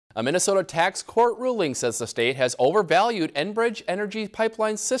A Minnesota tax court ruling says the state has overvalued Enbridge energy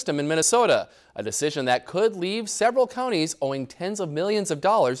pipeline system in Minnesota, a decision that could leave several counties owing tens of millions of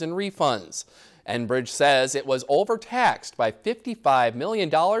dollars in refunds. Enbridge says it was overtaxed by $55 million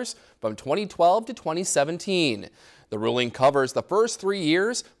from 2012 to 2017. The ruling covers the first 3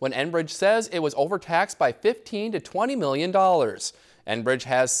 years when Enbridge says it was overtaxed by $15 to $20 million. Enbridge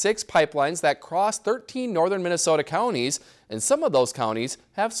has 6 pipelines that cross 13 northern Minnesota counties, and some of those counties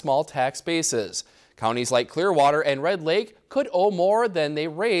have small tax bases. Counties like Clearwater and Red Lake could owe more than they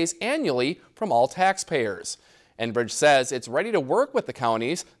raise annually from all taxpayers. Enbridge says it's ready to work with the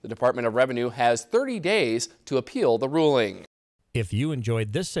counties. The Department of Revenue has 30 days to appeal the ruling. If you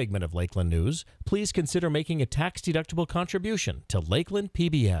enjoyed this segment of Lakeland News, please consider making a tax-deductible contribution to Lakeland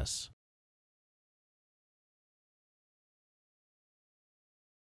PBS.